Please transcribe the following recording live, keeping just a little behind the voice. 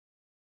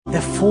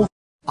Therefore,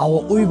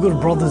 our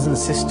Uyghur brothers and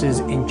sisters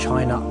in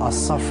China are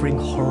suffering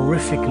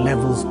horrific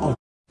levels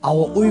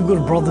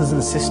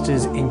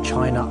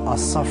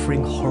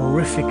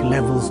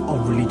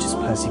of religious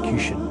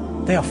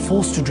persecution. They are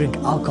forced to drink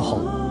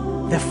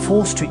alcohol. They're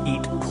forced to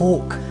eat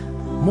pork.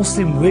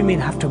 Muslim women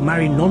have to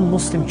marry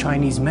non-Muslim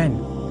Chinese men.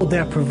 They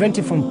are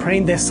prevented from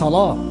praying their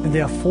salah, and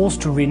they are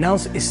forced to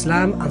renounce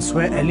Islam and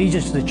swear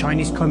allegiance to the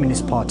Chinese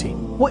Communist Party.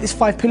 What is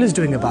 5 Pillars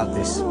doing about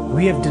this?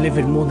 We have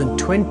delivered more than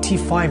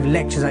 25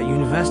 lectures at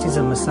universities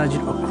and masajid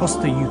across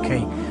the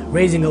UK,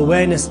 raising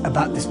awareness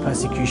about this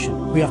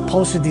persecution. We have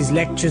posted these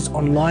lectures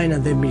online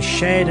and they've been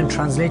shared and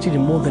translated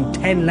in more than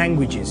 10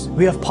 languages.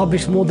 We have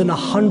published more than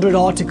 100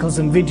 articles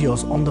and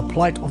videos on the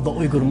plight of the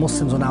Uyghur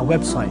Muslims on our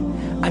website,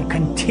 and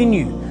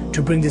continue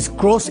to bring this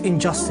gross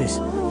injustice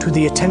to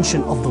the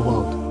attention of the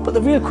world. But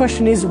the real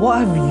question is, what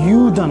have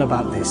you done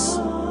about this?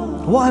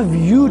 What have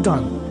you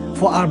done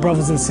for our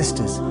brothers and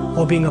sisters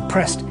who are being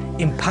oppressed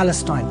in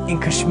Palestine, in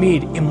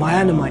Kashmir, in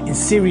Myanmar, in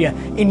Syria,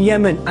 in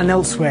Yemen and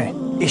elsewhere?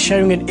 Is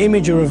sharing an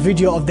image or a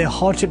video of their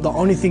hardship the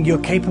only thing you're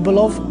capable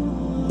of?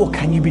 Or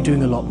can you be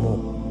doing a lot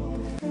more?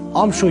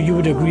 I'm sure you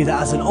would agree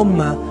that as an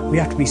ummah, we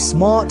have to be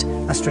smart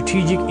and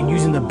strategic in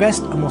using the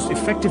best and most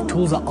effective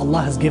tools that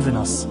Allah has given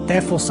us.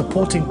 Therefore,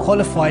 supporting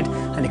qualified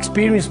and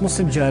experienced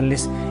Muslim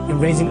journalists in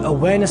raising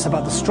awareness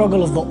about the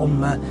struggle of the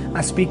ummah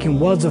and speaking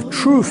words of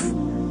truth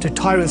to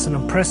tyrants and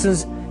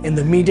oppressors in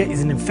the media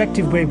is an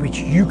effective way which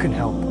you can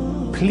help.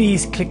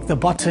 Please click the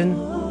button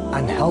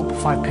and help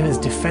 5 Pillars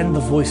defend the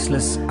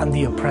voiceless and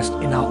the oppressed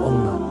in our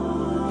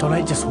ummah.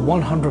 Donate just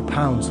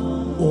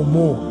 £100 or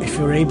more if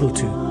you're able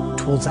to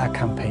towards our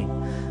campaign.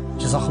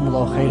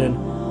 Jazakumullahu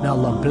khairan. May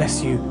Allah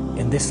bless you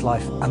in this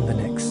life and the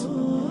next.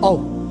 Oh,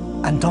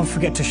 and don't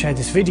forget to share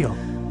this video,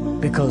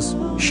 because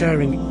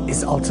sharing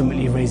is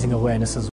ultimately raising awareness as well.